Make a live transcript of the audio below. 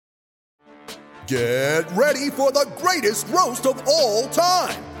Get ready for the greatest roast of all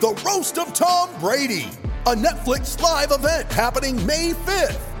time, the Roast of Tom Brady, a Netflix live event happening May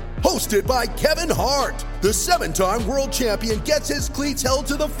 5th. Hosted by Kevin Hart, the 7-time world champion gets his cleats held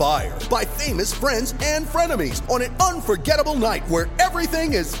to the fire by famous friends and frenemies on an unforgettable night where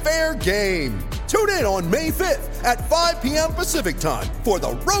everything is fair game. Tune in on May 5th at 5 p.m. Pacific time for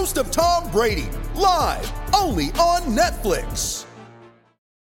the Roast of Tom Brady, live only on Netflix.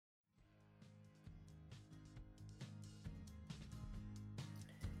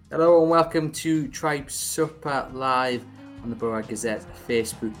 Hello and welcome to Tribe Supper live on the Borough Gazette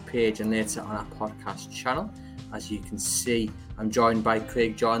Facebook page and later on our podcast channel. As you can see, I'm joined by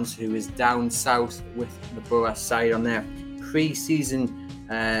Craig Johns, who is down south with the Borough side on their pre-season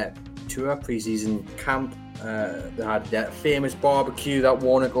tour, pre-season camp. They had that famous barbecue that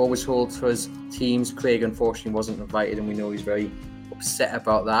Warnock always holds for his teams. Craig unfortunately wasn't invited, and we know he's very upset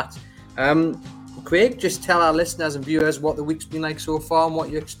about that. Craig, just tell our listeners and viewers what the week's been like so far and what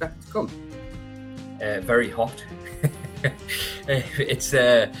you expect to come. Very hot. It's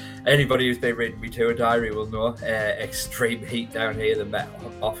anybody who's been reading me tour diary will know extreme heat down here. The Met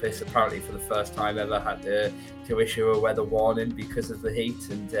Office apparently for the first time ever had to issue a weather warning because of the heat,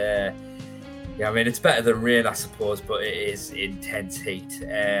 and yeah, I mean it's better than rain, I suppose, but it is intense heat.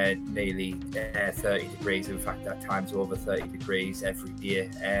 Nearly 30 degrees. In fact, at times over 30 degrees every day,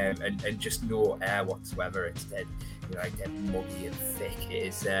 and just no air whatsoever. It's dead. Dead muggy and thick.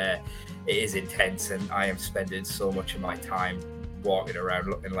 It is intense, and I am spending so much of my time walking around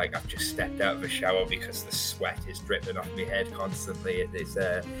looking like I've just stepped out of a shower because the sweat is dripping off my head constantly. It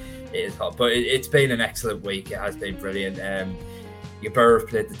is hot, but it's been an excellent week. It has been brilliant. Borough have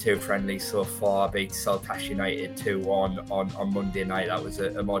played the two friendlies so far, beat Saltash United 2-1 on Monday night. That was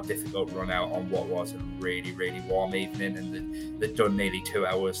a more difficult run out on what was a really, really warm evening, and they'd done nearly 2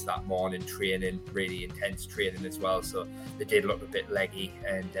 hours that morning training, really intense training as well, so they did look a bit leggy,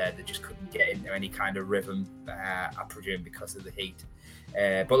 and they just couldn't get into any kind of rhythm, I presume because of the heat.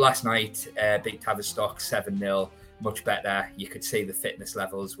 But last night, beat Tavistock 7-0, much better. You could see the fitness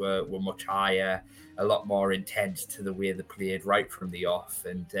levels were much higher, a lot more intense to the way they played right from the off,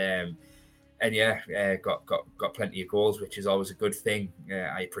 and got plenty of goals, which is always a good thing.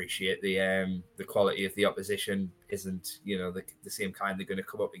 I appreciate the quality of the opposition isn't the same kind they're going to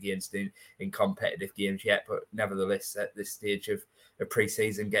come up against in competitive games yet, but nevertheless at this stage of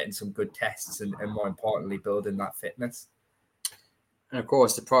pre-season, getting some good tests and more importantly building that fitness. And of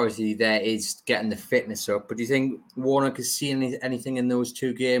course, the priority there is getting the fitness up. But do you think Warnock has seen anything in those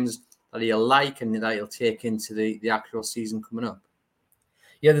two games that he'll like and that he'll take into the actual season coming up?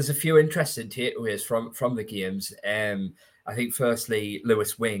 Yeah, there's a few interesting takeaways from the games. I think firstly,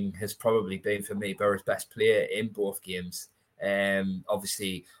 Lewis Wing has probably been for me Borough's best player in both games.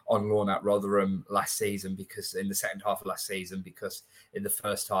 Obviously on loan at Rotherham last season, because in the second half of last season, because in the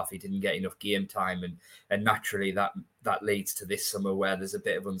first half he didn't get enough game time, and naturally that leads to this summer where there's a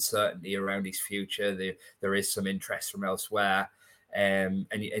bit of uncertainty around his future. There is some interest from elsewhere, and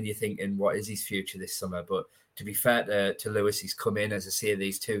you're thinking, what is his future this summer? But to be fair to Lewis, he's come in, as I say,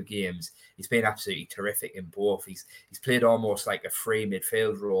 these two games. He's been absolutely terrific in both. He's played almost like a free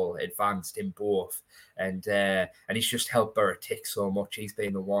midfield role, advanced in both, and he's just helped Borough tick so much. He's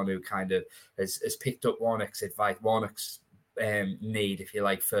been the one who kind of has picked up Warnock's advice, Warnock's need, if you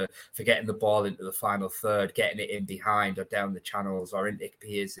like, for getting the ball into the final third, getting it in behind or down the channels or into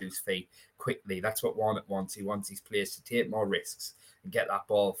Pierce's feet quickly. That's what Warnock wants. He wants his players to take more risks and get that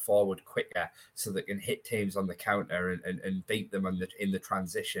ball forward quicker so they can hit teams on the counter and beat them in the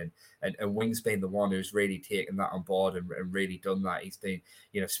transition. And Wing's been the one who's really taken that on board and really done that. He's been,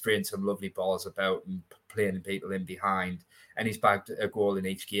 spraying some lovely balls about and playing people in behind. And he's bagged a goal in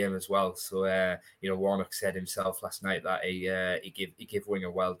each game as well. So, Warnock said himself last night that he give Wing a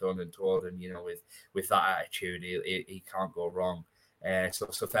well done, and told him, with that attitude, he can't go wrong. So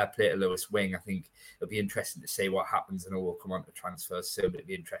fair play to Lewis Wing. I think it'll be interesting to see what happens. I know we'll come on to transfers soon, but it'll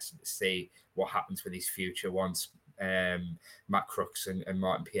be interesting to see what happens with his future once Matt Crooks and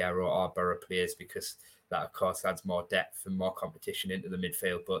Martin Piero are Borough players, because that, of course, adds more depth and more competition into the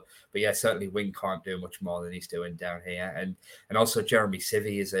midfield. But yeah, certainly Wing can't do much more than he's doing down here. And also Jeremy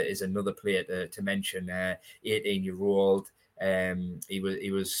Sivvy is another player to mention, 18-year-old.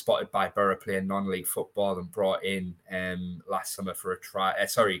 He was spotted by Borough playing non-league football and brought in last summer for a trial.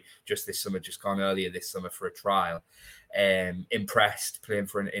 Just this summer, just gone earlier this summer for a trial. impressed playing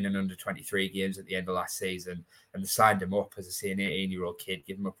in an under-23 games at the end of last season, and they signed him up, as I say, an 18-year-old kid,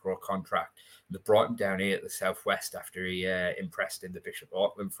 give him a pro contract. They brought him down here at the Southwest after he impressed in the Bishop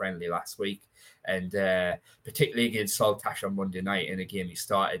Auckland friendly last week, and particularly against Saltash on Monday night in a game he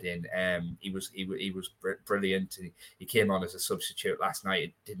started in. He was brilliant. He came on as a substitute last night.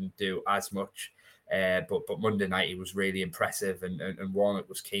 It didn't do as much, but Monday night he was really impressive, and Warnock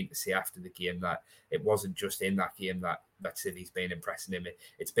was keen to see after the game that it wasn't just in that game that City's been impressing him.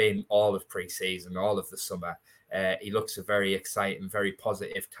 It's been all of pre-season, all of the summer. He looks a very exciting, very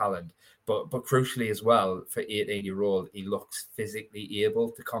positive talent. But crucially as well, for 18-year-old, he looks physically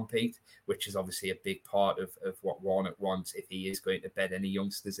able to compete, which is obviously a big part of what Warnock wants if he is going to bed any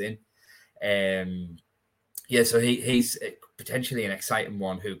youngsters in. So he's potentially an exciting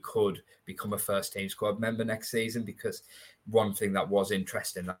one who could become a first-team squad member next season, because one thing that was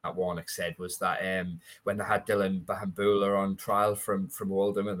interesting that Warnock said was that when they had Dylan Bahambula on trial from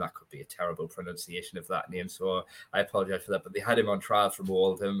Oldham, and that could be a terrible pronunciation of that name, so I apologise for that, but they had him on trial from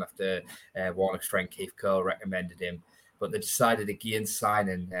Oldham after Warnock's friend Keith Curl recommended him, but they decided against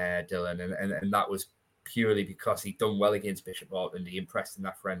signing Dylan, and that was purely because he'd done well against Bishop Auckland. He impressed in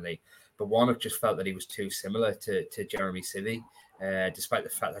that friendly, but Warnock just felt that he was too similar to Jeremy Civvy. Despite the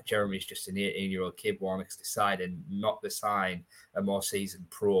fact that Jeremy's just an 18-year-old kid, Warnock's decided not to sign a more seasoned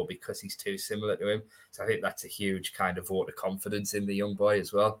pro because he's too similar to him. So I think that's a huge kind of vote of confidence in the young boy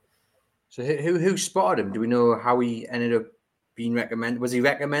as well. So who spotted him? Do we know how he ended up being recommended? Was he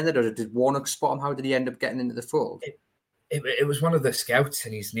recommended, or did Warnock spot him? How did he end up getting into the fold? It was one of the scouts,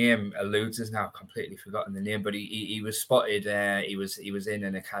 and his name eludes us now. Completely forgotten the name, but he was spotted. He was in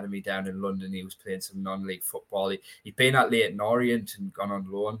an academy down in London. He was playing some non-league football. He'd been at Leyton Orient and gone on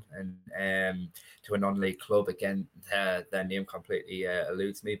loan and to a non-league club. Again, their name completely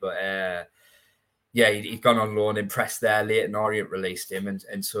eludes me, but he'd gone on loan, impressed there. Leyton Orient released him,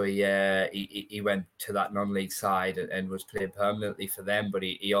 and so he went to that non-league side and was playing permanently for them. But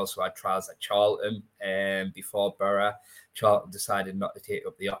he also had trials at Charlton before Borough. Charlton decided not to take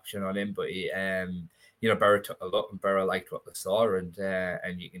up the option on him, but Borough took a look, and Borough liked what they saw,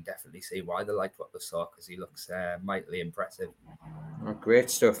 and you can definitely see why they liked what they saw, because he looks mightily impressive. Oh, great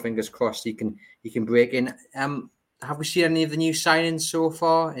stuff. Fingers crossed he can break in. Have we seen any of the new signings so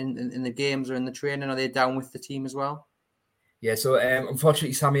far in the games or in the training? Are they down with the team as well? Yeah, so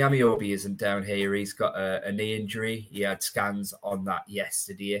unfortunately, Sammy Amiobi isn't down here. He's got a knee injury. He had scans on that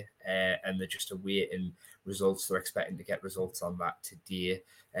yesterday, and they're just awaiting results. They're expecting to get results on that today.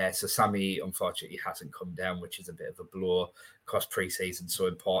 So Sammy, unfortunately, hasn't come down, which is a bit of a blow, because pre-season's so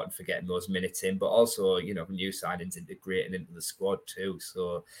important for getting those minutes in, but also, new signings integrating into the squad too.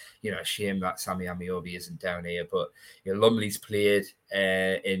 So, a shame that Sammy Amiobi isn't down here. But, Lumley's played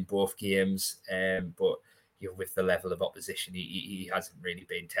in both games, but with the level of opposition, he hasn't really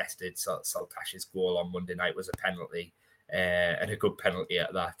been tested. So Saltash's goal on Monday night was a penalty, and a good penalty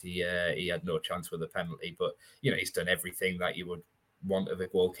at that. He had no chance with a penalty, but he's done everything that you would want of a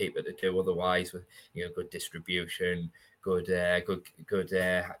goalkeeper to do otherwise, with good distribution, good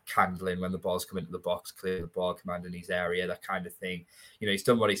handling when the balls come into the box, clear the ball, commanding his area, that kind of thing. He's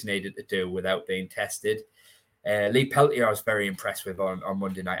done what he's needed to do without being tested. Lee Peltier I was very impressed with on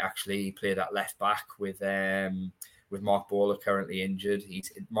Monday night. Actually, he played at left back with Mark Bowler currently injured.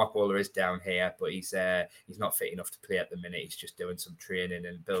 Mark Bowler is down here, but he's not fit enough to play at the minute. He's just doing some training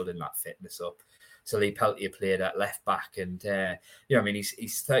and building that fitness up. So Lee Peltier played at left back, and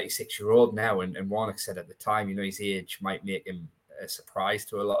he's 36-year-old now, and Warnock said at the time, his age might make him a surprise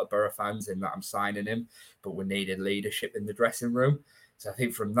to a lot of Borough fans in that I'm signing him, but we needed leadership in the dressing room. So I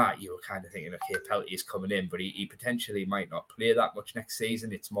think from that, you were kind of thinking, okay, Peltier's coming in, but he potentially might not play that much next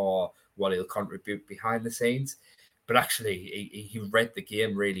season. It's more what he'll contribute behind the scenes. But actually, he read the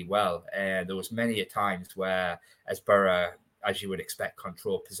game really well. And there was many a times where, as Borough, as you would expect,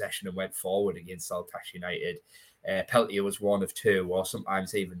 controlled possession and went forward against Saltash United, Peltier was one of two, or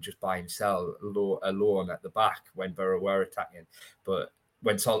sometimes even just by himself, alone at the back when Borough were attacking. But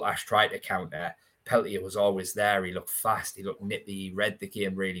when Saltash tried to counter, Peltier was always there. He looked fast. He looked nippy. He read the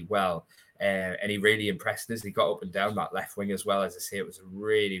game really well. And he really impressed us. He got up and down that left wing as well. As I say, it was a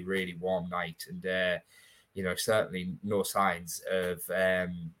really, really warm night. And, certainly no signs of,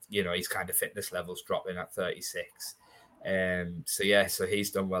 his kind of fitness levels dropping at 36. So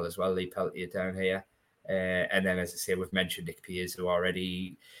he's done well as well, Lee Peltier down here. And then, as I say, we've mentioned Nick Piers, who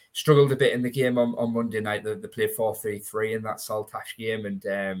already struggled a bit in the game on Monday night. They played 4-3-3 in that Saltash game.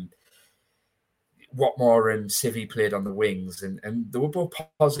 And, Watmore and Civi played on the wings, and they were both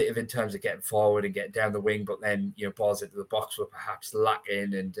positive in terms of getting forward and getting down the wing, but then, balls into the box were perhaps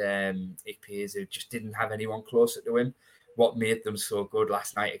lacking, and Ikpeazu just didn't have anyone closer to him. What made them so good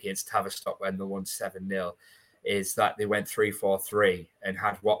last night against Tavistock when they won 7-0 is that they went 3-4-3 and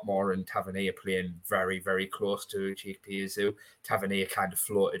had Watmore and Tavernier playing very, very close to Ikpeazu. Tavernier kind of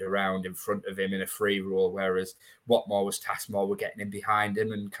floated around in front of him in a free roll, whereas Watmore was tasked more with getting in behind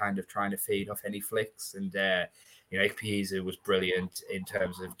him and kind of trying to feed off any flicks. And, Ikpeazu was brilliant in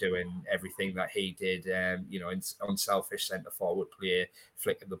terms of doing everything that he did, unselfish centre-forward play,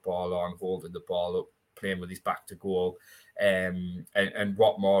 flicking the ball on, holding the ball up, playing with his back to goal. And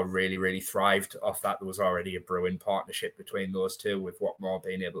Watmore really, really thrived off that. There was already a brewing partnership between those two, with Watmore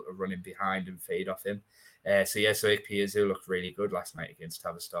being able to run in behind and feed off him. So Ikpeazu looked really good last night against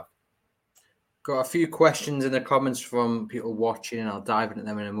Tavistock. Got a few questions in the comments from people watching, and I'll dive into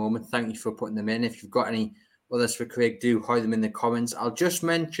them in a moment. Thank you for putting them in. If you've got any others for Craig, do hide them in the comments. I'll just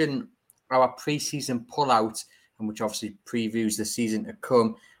mention our pre-season pullout, which obviously previews the season to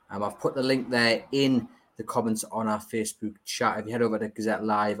come. I've put the link there in the comments on our Facebook chat. If you head over to Gazette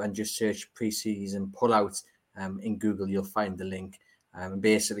Live and just search pre-season pullout in Google, you'll find the link. And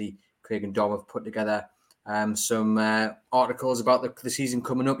basically, Craig and Dom have put together some articles about the season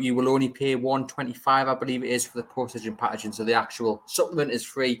coming up. You will only pay $125, I believe it is, for the postage and packaging. So the actual supplement is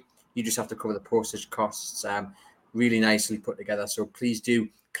free. You just have to cover the postage costs. Really nicely put together. So please do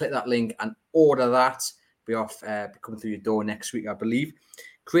click that link and order that. Be coming through your door next week, I believe.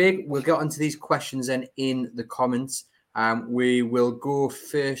 Craig, we'll get onto these questions then in the comments. We will go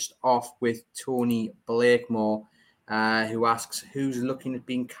first off with Tony Blakemore, who asks, who's looking at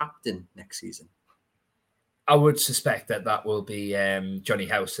being captain next season? I would suspect that will be Johnny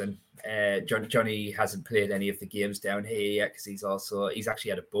Howson. Johnny hasn't played any of the games down here yet because he's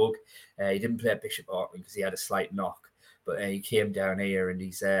actually had a bug. He didn't play at Bishop Auckland because he had a slight knock. But he came down here and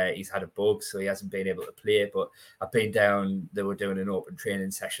he's had a bug, so he hasn't been able to play. But I've been down. They were doing an open training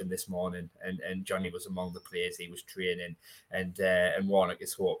session this morning, and Johnny was among the players he was training. And Warnock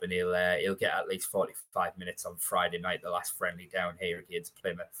is hoping he'll get at least 45 minutes on Friday night, the last friendly down here against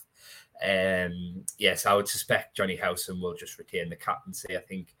Plymouth. Yes, I would suspect Johnny Howson will just retain the captaincy. I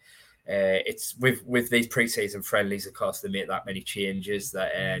think it's with these pre-season friendlies, of course, they make that many changes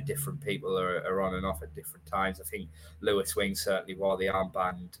that different people are on and off at different times. I think Lewis Wing certainly wore the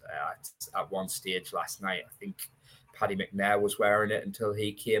armband at one stage last night. I think Paddy McNair was wearing it until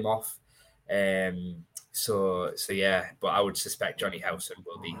he came off. So yeah, but I would suspect Johnny Howson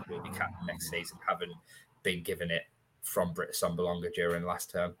will be captain next season, having been given it from Britt Assombalonga during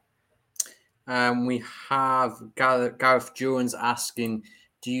last term. We have Gareth Jones asking,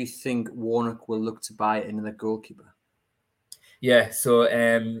 do you think Warnock will look to buy another goalkeeper? Yeah, so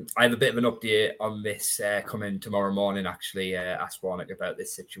I have a bit of an update on this coming tomorrow morning, actually. Asked Warnock about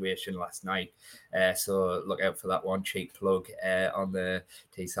this situation last night. So look out for that one, cheap plug on the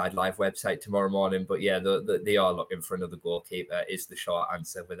Teesside Live website tomorrow morning. But yeah, they are looking for another goalkeeper is the short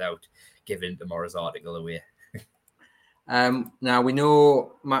answer without giving tomorrow's article away. Now, we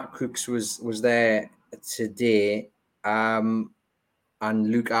know Matt Crooks was there today.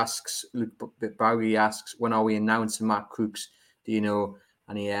 And Luke Bowie asks, when are we announcing Matt Crooks? Do you know?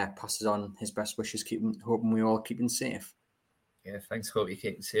 And he passes on his best wishes, hoping we all keep him safe. Yeah, thanks. Hope you're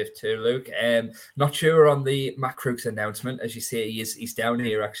keeping safe too, Luke. Not sure on the Matt Crooks announcement. As you say, he's down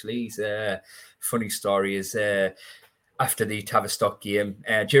here, actually. He's a funny story is after the Tavistock game,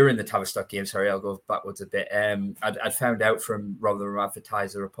 during the Tavistock game, I'll go backwards a bit. I'd found out from Rotherham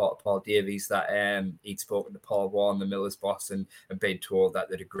Advertiser reporter Paul Davies that he'd spoken to Paul Warren, the Millers boss, and been told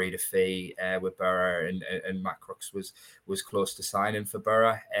that they'd agreed a fee with Borough, and Matt Crooks was close to signing for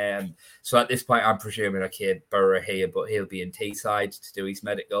Borough. So at this point, I'm presuming, okay, Borough here, but he'll be in Teesside to do his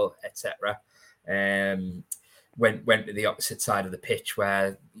medical, etc. Went to the opposite side of the pitch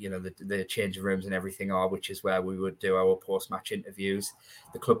where, the changing rooms and everything are, which is where we would do our post-match interviews.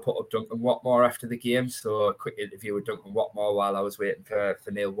 The club put up Duncan Watmore after the game, so a quick interview with Duncan Watmore while I was waiting for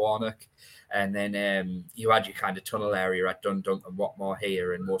Neil Warnock. And then you had your kind of tunnel area at Duncan Watmore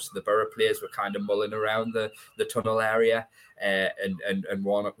here, and most of the Borough players were kind of mulling around the tunnel area, and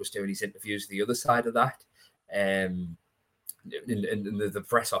Warnock was doing his interviews the other side of that. And the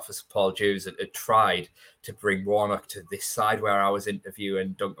press officer, Paul Jews, had tried to bring Warnock to this side where I was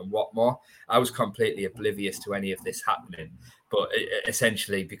interviewing Duncan Watmore. I was completely oblivious to any of this happening. But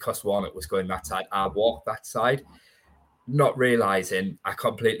essentially, because Warnock was going that side, I walked that side, not realising I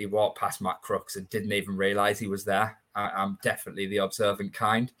completely walked past Matt Crooks and didn't even realise he was there. I'm definitely the observant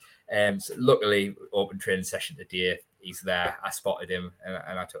kind. So luckily, open training session today, he's there. I spotted him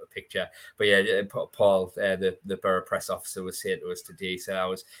and I took a picture. But yeah, Paul, the Borough press officer, was saying to us today, so I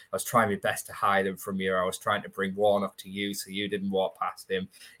was trying my best to hide him from you. I was trying to bring Warnock to you so you didn't walk past him.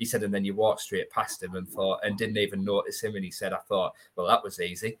 He said, and then you walked straight past him and didn't even notice him. And he said, I thought, well, that was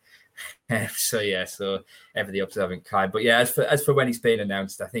easy. So ever the observant kind. But yeah, as for when he's been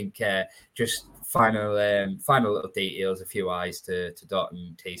announced, I think just final little details, a few I's to dot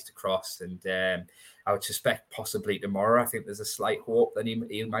and T's to cross, and I would suspect possibly tomorrow. I think there's a slight hope that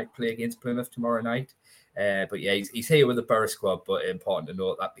he might play against Plymouth tomorrow night. But yeah, he's here with the Borough squad. But important to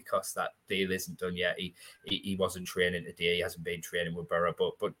note that because that deal isn't done yet, he wasn't training today. He hasn't been training with Borough.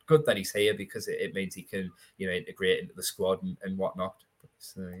 But good that he's here because it means he can integrate into the squad and whatnot.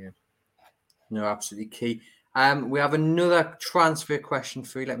 So yeah. No, absolutely key. We have another transfer question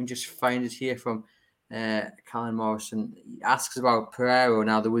for you. Let me just find it here from Colin Morrison. He asks about Pereiro.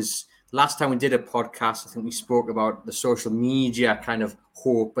 Now, there was last time we did a podcast, I think we spoke about the social media kind of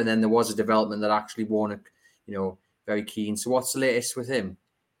hope, and then there was a development that actually Warnock, very keen. So, what's the latest with him?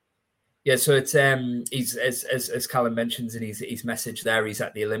 Yeah, so it's he's as Colin mentions in his message there, he's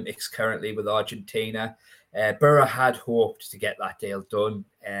at the Olympics currently with Argentina. Borough had hoped to get that deal done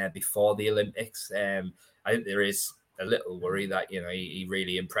before the Olympics. I think there is a little worry that he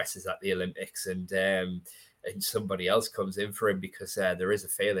really impresses at the Olympics and somebody else comes in for him because there is a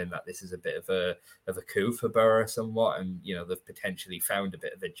feeling that this is a bit of a coup for Borough somewhat, and they've potentially found a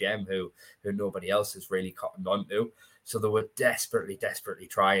bit of a gem who nobody else has really cottoned on to. So they were desperately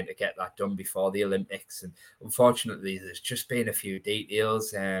trying to get that done before the Olympics. And unfortunately, there's just been a few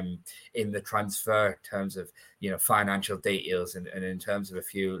details in the transfer in terms of, financial details and in terms of a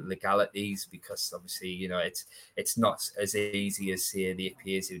few legalities, because obviously, it's not as easy as, say, the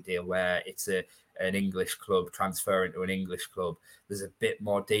Ikpeazu deal where it's an English club transferring to an English club. There's a bit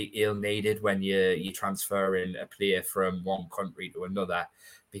more detail needed when you transfer in a player from one country to another.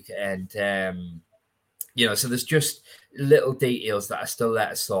 So there's just little details that are still there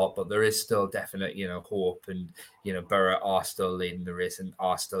to sort, but there is still definite, hope, and Borough are still leading the race and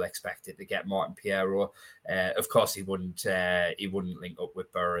are still expected to get Martin Pereiro. Of course, he wouldn't link up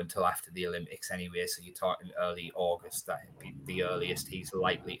with Borough until after the Olympics anyway. So you're talking early August. That'd be the earliest he's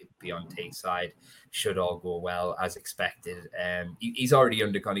likely to be on Teesside. Should all go well as expected. He's already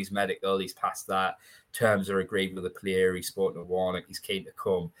undergone his medical. He's passed that. Terms are agreed with the player. He's spoken to Warnock. He's keen to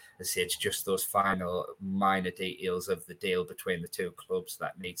come. I say it's just those final minor details of the deal between the two clubs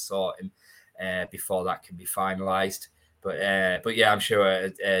that need sorting before that can be finalised. But yeah, I'm sure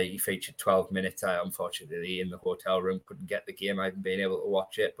he featured 12 minutes. Unfortunately, in the hotel room, couldn't get the game. I haven't been able to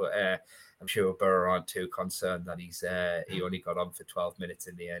watch it, but I'm sure Borough aren't too concerned that he only got on for 12 minutes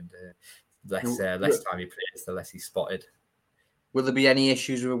in the end. Less time he plays, the less he's spotted. Will there be any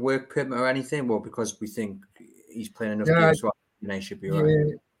issues with a work permit or anything? Well, because we think he's playing enough games, so he should be all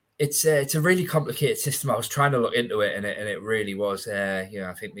right. It's a really complicated system. I was trying to look into it, and it really was. I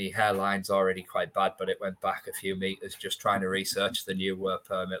think the hairline's already quite bad, but it went back a few meters just trying to research the new work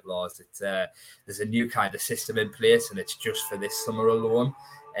permit laws. It's there's a new kind of system in place, and it's just for this summer alone.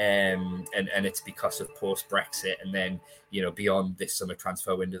 And it's because of post-Brexit, and then beyond this summer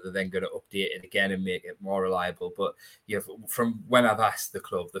transfer window, they're then going to update it again and make it more reliable. But from when I've asked the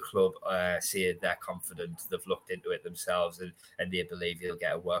club say they're confident, they've looked into it themselves, and they believe he'll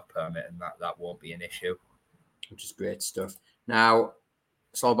get a work permit, and that won't be an issue. Which is great stuff. Now,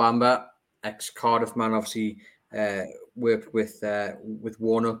 Sol Bamba, ex-Cardiff man, obviously worked with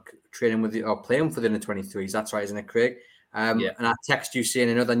Warnock, training with or playing for the under-23s. That's right, isn't it, Craig? And I text you saying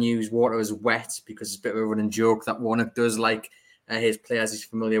in other news, water is wet, because it's a bit of a running joke that Warnock does like his players he's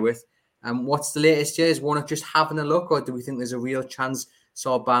familiar with. What's the latest here? Is Warnock just having a look, or do we think there's a real chance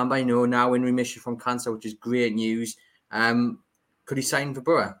Sol Bamba, now in remission from cancer, which is great news? Could he sign for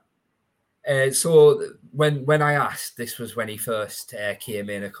Borough? So when I asked, this was when he first came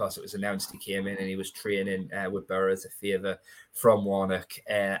in. Of course, it was announced he came in and he was training with Borough as a favour from Warnock.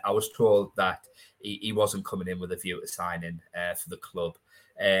 I was told that he wasn't coming in with a view to signing for the club.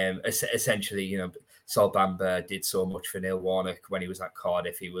 Essentially, Sol Bamba did so much for Neil Warnock when he was at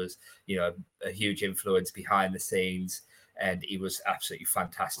Cardiff. He was, a huge influence behind the scenes. And he was absolutely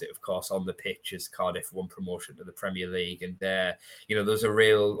fantastic, of course, on the pitch as Cardiff won promotion to the Premier League. And, there's a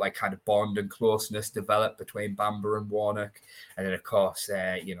real kind of bond and closeness developed between Bamba and Warnock. And then, of course,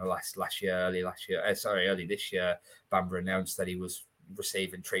 early this year, Bamba announced that he was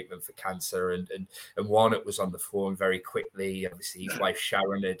receiving treatment for cancer, and Warnock was on the phone very quickly. Obviously, his wife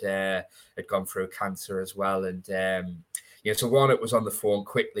Sharon had gone through cancer as well. And, so Warnock was on the phone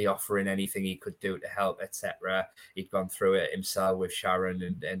quickly offering anything he could do to help, etc. He'd gone through it himself with Sharon,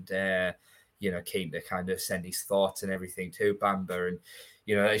 and keen to kind of send his thoughts and everything to Bamba. And,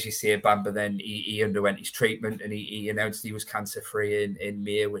 as you see, Bamba then he underwent his treatment and he announced he was cancer-free in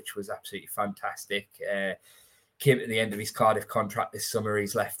May, which was absolutely fantastic. Came to the end of his Cardiff contract this summer.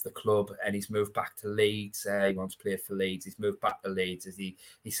 He's left the club and he's moved back to Leeds. He once played for Leeds. He's moved back to Leeds as he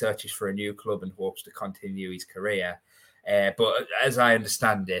searches for a new club and hopes to continue his career. But as I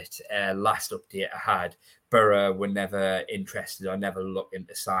understand it, last update I had, Borough were never interested or never looking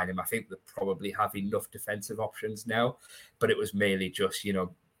to sign him. I think they probably have enough defensive options now, but it was merely just,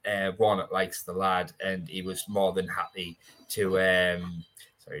 Warnock likes the lad and he was more than happy to...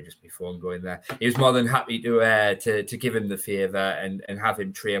 sorry, just before I'm going there. He was more than happy to give him the favour and have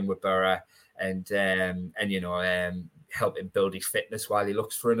him train with Borough and help him build his fitness while he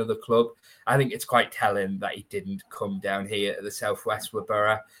looks for another club. I think it's quite telling that he didn't come down here to the southwest with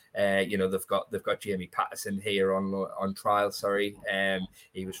Borough. They've got Jamie Patterson here on trial.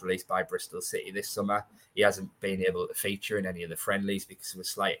 He was released by Bristol City this summer. He hasn't been able to feature in any of the friendlies because of a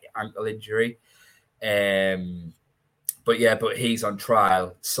slight ankle injury. But he's on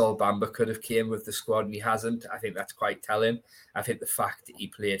trial. Sol Bamba could have came with the squad and he hasn't. I think that's quite telling. I think the fact that he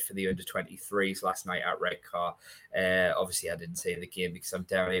played for the under-23s last night at Redcar, obviously I didn't see the game because I'm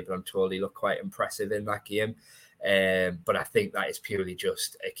down here, but I'm told he looked quite impressive in that game. But I think that is purely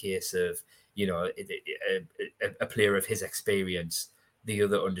just a case of, a player of his experience. The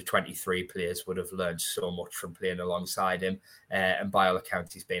other under-23 players would have learned so much from playing alongside him. And by all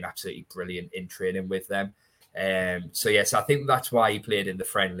accounts, he's been absolutely brilliant in training with them. So I think that's why he played in the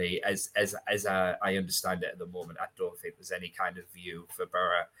friendly. As I understand it at the moment, I don't think there's any kind of view for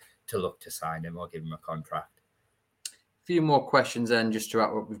Borough to look to sign him or give him a contract. A few more questions then, just to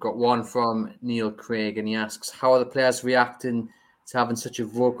wrap up. We've got one from Neil Craig, and he asks, how are the players reacting to having such a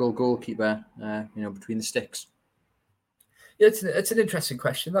vocal goalkeeper, between the sticks? Yeah, it's an interesting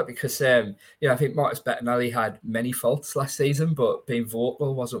question, that, because I think Martis Bettinelli had many faults last season, but being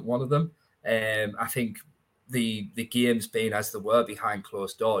vocal wasn't one of them. I think the games being as they were behind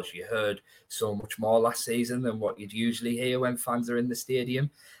closed doors, you heard so much more last season than what you'd usually hear when fans are in the stadium.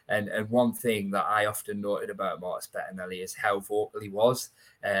 And one thing that I often noted about Martis Bettinelli is how vocal he was.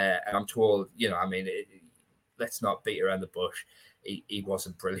 And I'm told, let's not beat around the bush. He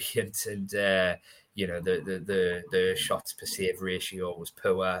wasn't brilliant, and the shots per save ratio was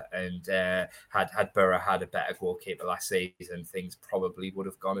poor. And had Borough had a better goalkeeper last season, things probably would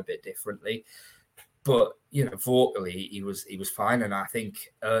have gone a bit differently. But vocally he was fine, and I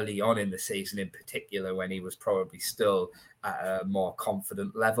think early on in the season, in particular, when he was probably still at a more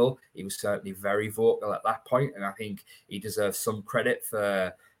confident level, he was certainly very vocal at that point, and I think he deserves some credit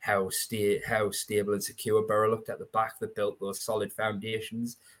for how stable and secure Borough looked at the back. That built those solid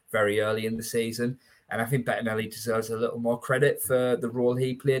foundations very early in the season. And I think Bettinelli deserves a little more credit for the role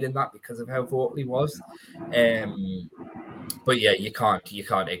he played in that because of how vocal he was. But yeah, you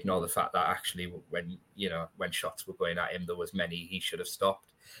can't ignore the fact that actually when shots were going at him, there was many he should have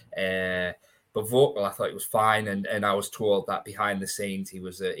stopped. But vocal, I thought he was fine, and I was told that behind the scenes he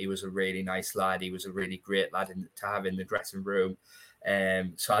was a really nice lad. He was a really great lad to have in the dressing room.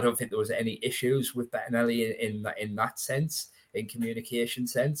 So I don't think there was any issues with Bettinelli in that sense, in communication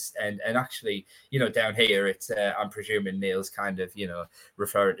sense. And actually, down here, it's I'm presuming Neil's kind of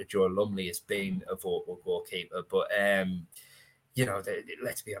referring to Joe Lumley as being a vocal goalkeeper, but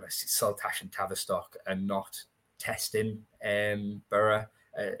let's be honest, it's Saltash and Tavistock and not testing Borough.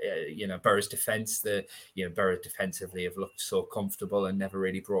 Borough's defence, Borough defensively have looked so comfortable and never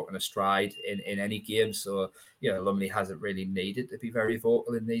really broken a stride in any game. So, Lumley hasn't really needed to be very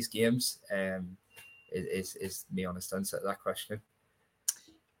vocal in these games. Is my honest answer to that question.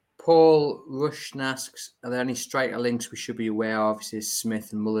 Paul Rushton asks, are there any striker links we should be aware of? Obviously,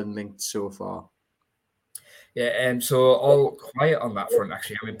 Smith and Mullen linked so far. Yeah, so all quiet on that front,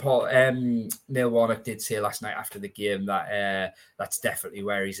 actually. I mean, Paul, Neil Warnock did say last night after the game that that's definitely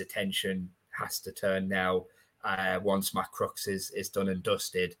where his attention has to turn now once Matt Crooks is done and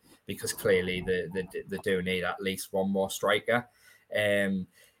dusted, because clearly they do need at least one more striker.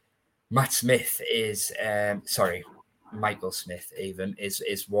 Matt Smith is, Michael Smith even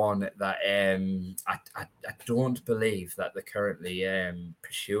is one that I don't believe that they're currently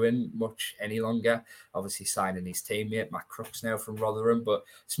pursuing much any longer. Obviously signing his teammate Matt Crooks now from Rotherham, but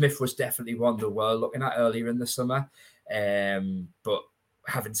Smith was definitely one they were looking at earlier in the summer. But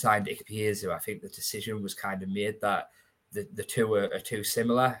having signed Ikpeazu, I think the decision was kind of made that the two are too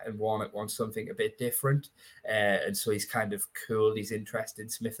similar and Warnock wants something a bit different. And so he's kind of cooled his interest in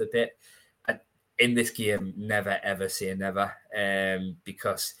Smith a bit. In this game, never ever say never,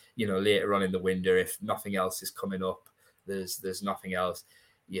 because later on in the window, if nothing else is coming up, there's nothing else.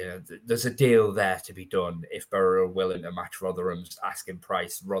 there's a deal there to be done. If Borough are willing to match Rotherham's asking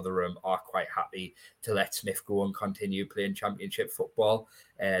price, Rotherham are quite happy to let Smith go and continue playing Championship football.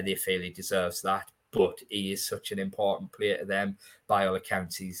 They feel he deserves that, but he is such an important player to them. By all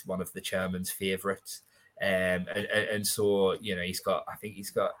accounts, he's one of the chairman's favourites. And so, he's got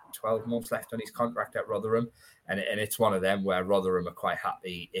 12 months left on his contract at Rotherham. And it's one of them where Rotherham are quite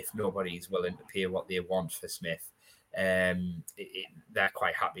happy if nobody's willing to pay what they want for Smith. They're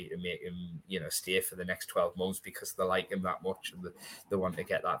quite happy to make him, stay for the next 12 months because they like him that much and they want to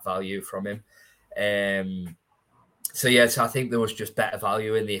get that value from him. So I think there was just better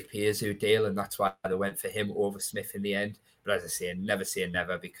value in the Ikpeazu deal, and that's why they went for him over Smith in the end. But as I say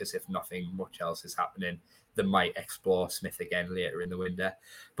never, because if nothing much else is happening, they might explore Smith again later in the window.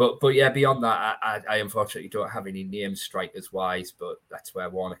 But beyond that, I unfortunately don't have any names strikers-wise, but that's where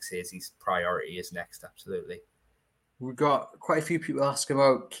Warnock says his priority is next, absolutely. We've got quite a few people asking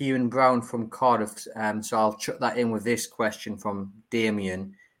about Kieran Brown from Cardiff, so I'll chuck that in with this question from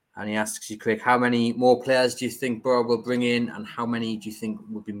Damien. And he asks you, Craig, how many more players do you think Borough will bring in and how many do you think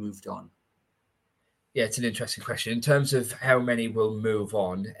will be moved on? Yeah, it's an interesting question. In terms of how many will move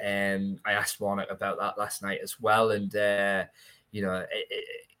on, I asked Warnock about that last night as well. And,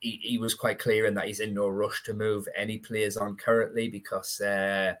 he was quite clear in that he's in no rush to move any players on currently because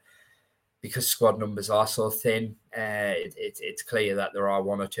squad numbers are so thin. It's clear that there are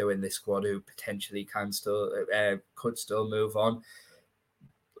one or two in this squad who potentially could still move on.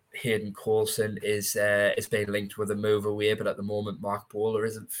 Hayden Coulson is being linked with a move away, but at the moment Mark Bowler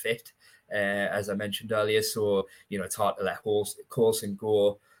isn't fit, as I mentioned earlier. So it's hard to let Coulson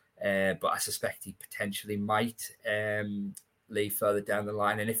go, but I suspect he potentially might leave further down the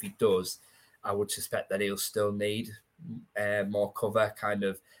line. And if he does, I would suspect that he'll still need more cover, kind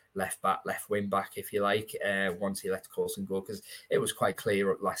of left back, left wing back, if you like, once he lets Coulson go, because it was quite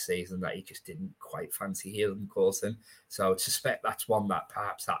clear last season that he just didn't quite fancy Hayden Coulson. So I would suspect that's one that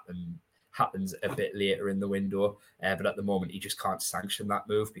perhaps happens a bit later in the window, but at the moment he just can't sanction that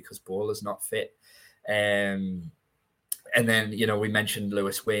move because Bowler's not fit. And then, we mentioned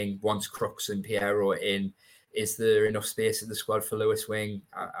Lewis Wing. Once Crooks and Piero in, is there enough space in the squad for Lewis Wing?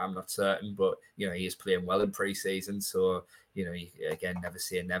 I'm not certain, but, he is playing well in pre-season, so again, never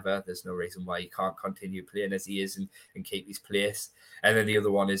say never. There's no reason why he can't continue playing as he is and keep his place. And then the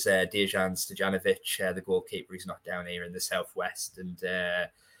other one is Dejan Stojanovic, the goalkeeper. He's not down here in the southwest, and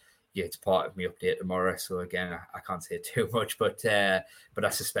it's part of my update tomorrow. So again, I can't say too much, but I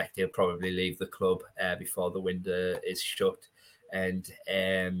suspect he'll probably leave the club before the window is shut. And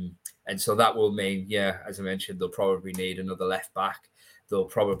so that will mean, as I mentioned, they'll probably need another left back. They'll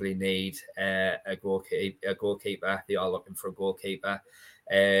probably need a goalkeeper. They are looking for a goalkeeper.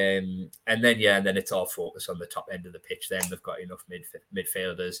 And then it's all focused on the top end of the pitch. Then they've got enough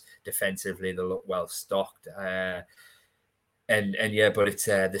midfielders. Defensively, they look well stocked. But it's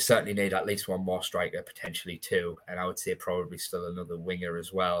they certainly need at least one more striker, potentially two. And I would say probably still another winger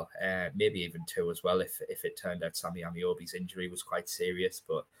as well. Maybe even two as well if it turned out Sammy Amiobi's injury was quite serious.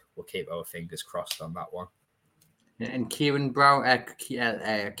 But we'll keep our fingers crossed on that one. And Kieran Brown,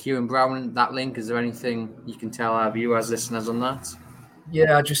 that link, is there anything you can tell our viewers, listeners on that?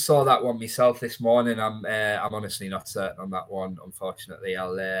 Yeah, I just saw that one myself this morning. I'm honestly not certain on that one. Unfortunately,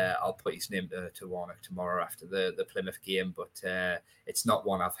 I'll put his name to Warnock tomorrow after the Plymouth game, but it's not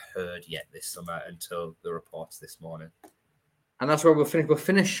one I've heard yet this summer until the reports this morning. And that's where we'll finish. We'll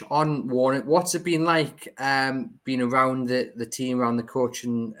finish on Warnock. What's it been like being around the team, around the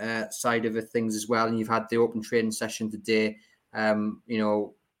coaching side of things as well? And you've had the open training session today.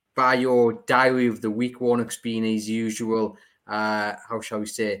 By your diary of the week, Warnock's been his usual, how shall we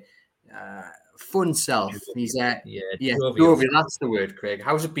say, fun self. He's jovial. That's the word, Craig.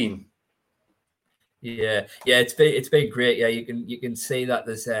 How's it been? Yeah, it's been great. Yeah, you can see that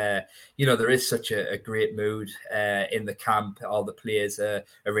there's there is such a great mood in the camp. All the players are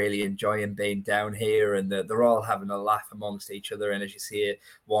really enjoying being down here, and they're all having a laugh amongst each other. And as you see,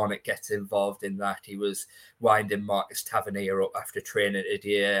 Warnock gets involved in that. He was winding Marcus Tavernier up after training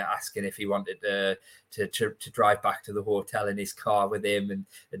today, asking if he wanted to drive back to the hotel in his car with him, and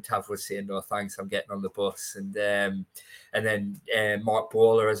Tav was saying, "No, thanks, I'm getting on the bus." And then Mark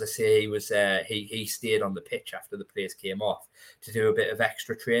Bowler, as I say, he was he stayed on the pitch after the players came off to do a bit of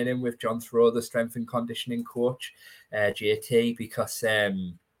extra training with John Throw, the strength and conditioning coach, JT, because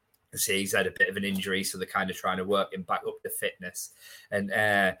see he's had a bit of an injury, so they're kind of trying to work him back up to fitness. And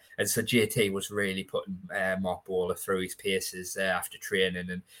so JT was really putting Mark Bowler through his paces after training.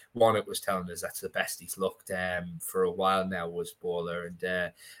 And Warnock was telling us that's the best he's looked for a while now, was Bowler.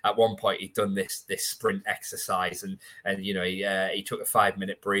 And at one point he'd done this sprint exercise, and you know, he took a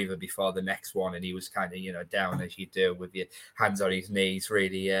 5-minute breather before the next one, and he was kind of, you know, down as you do with your hands on his knees,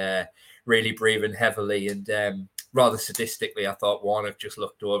 really breathing heavily. And rather sadistically, I thought Warnock just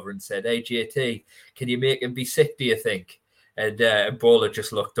looked over and said, "Hey, JT, can you make him be sick, do you think?" And Bowler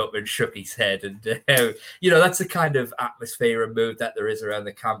just looked up and shook his head. And, you know, that's the kind of atmosphere and mood that there is around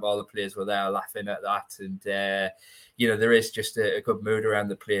the camp. All the players were there laughing at that. And, you know, there is just a good mood around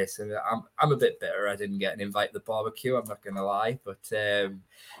the place. And I'm a bit bitter I didn't get an invite to the barbecue, I'm not going to lie. But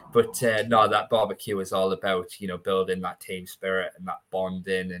no, that barbecue is all about, you know, building that team spirit and that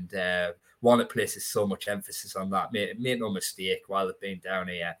bonding. And Warnock places so much emphasis on that. Make no mistake, while they've been down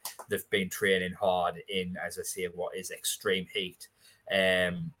here, they've been training hard in, as I say, what is extreme heat.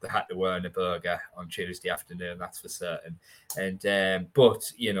 They had to earn a burger on Tuesday afternoon, that's for certain. And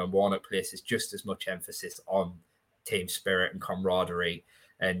but, you know, Warnock places just as much emphasis on team spirit and camaraderie.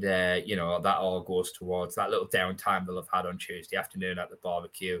 And, you know, that all goes towards that little downtime they'll have had on Tuesday afternoon at the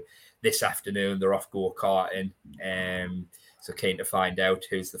barbecue. This afternoon, they're off go-karting. So keen to find out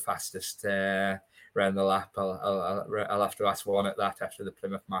who's the fastest around the lap. I'll have to ask Warnock that after the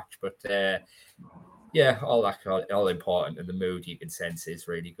Plymouth match. But, yeah, all important. And the mood you can sense is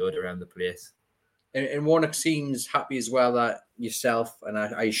really good around the place. And Warnock seems happy as well that yourself, and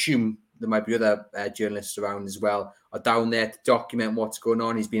I assume there might be other journalists around as well, are down there to document what's going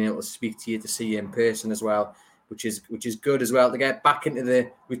on. He's been able to speak to you, to see you in person as well, which is good as well, to get back into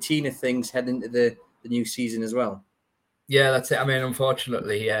the routine of things, heading into the new season as well. Yeah, that's it. I mean,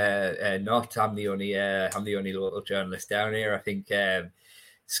 unfortunately, not. I'm the only local journalist down here. I think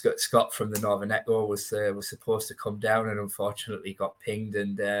Scott from the Northern Echo was supposed to come down, and unfortunately got pinged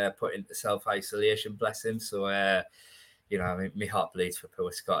and put into self-isolation. Bless him. So, you know, I mean, my heart bleeds for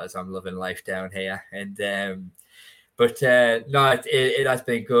poor Scott as I'm loving life down here. And but no, it has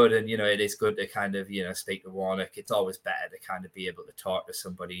been good, and you know, it is good to kind of, you know, speak to Warnock. It's always better to kind of be able to talk to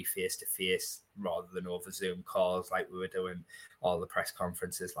somebody face to face rather than over Zoom calls like we were doing all the press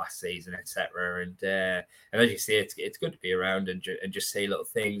conferences last season, etc. And as you say, it's good to be around and just say little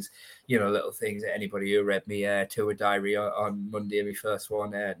things, you know, little things. Anybody who read me tour diary on Monday, my first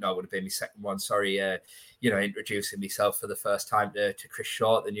one, no, it would have been my second one. Sorry, you know, introducing myself for the first time to Chris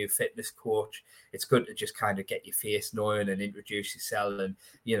Short, the new fitness coach. It's good to just kind of get your face known and introduce yourself, and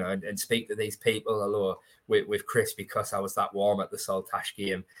you know, and speak to these people. Although with Chris, because I was that warm at the Saltash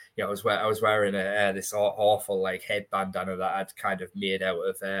game, you know, I was wearing this awful like head bandana that I'd kind of made out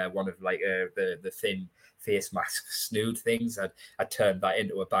of one of like the thin face mask snood things. I turned that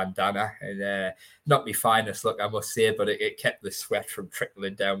into a bandana, and not my finest look, I must say, but it kept the sweat from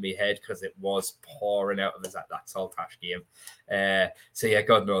trickling down my head because it was pouring out of us at that Saltash game. So yeah,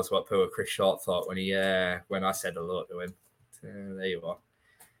 God knows what poor Chris Short thought when I said hello to him. There you are.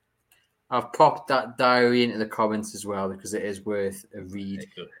 I've popped that diary into the comments as well because it is worth a read.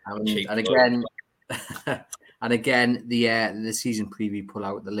 And again, the season preview pull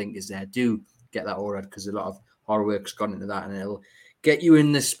out, the link is there. Do get that ordered because a lot of hard work's gone into that, and it'll get you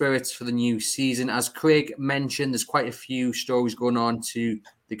in the spirits for the new season. As Craig mentioned, there's quite a few stories going on to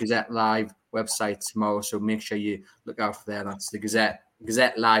the Gazette Live website tomorrow, so make sure you look out for there. That's the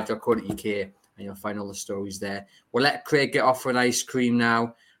gazettelive.co.uk, and you'll find all the stories there. We'll let Craig get off for an ice cream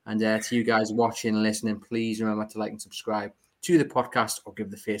now, and to you guys watching and listening, please remember to like and subscribe to the podcast or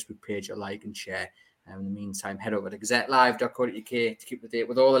give the Facebook page a like and share. In the meantime, head over to gazettelive.co.uk to keep up to date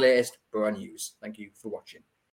with all the latest Borough news. Thank you for watching.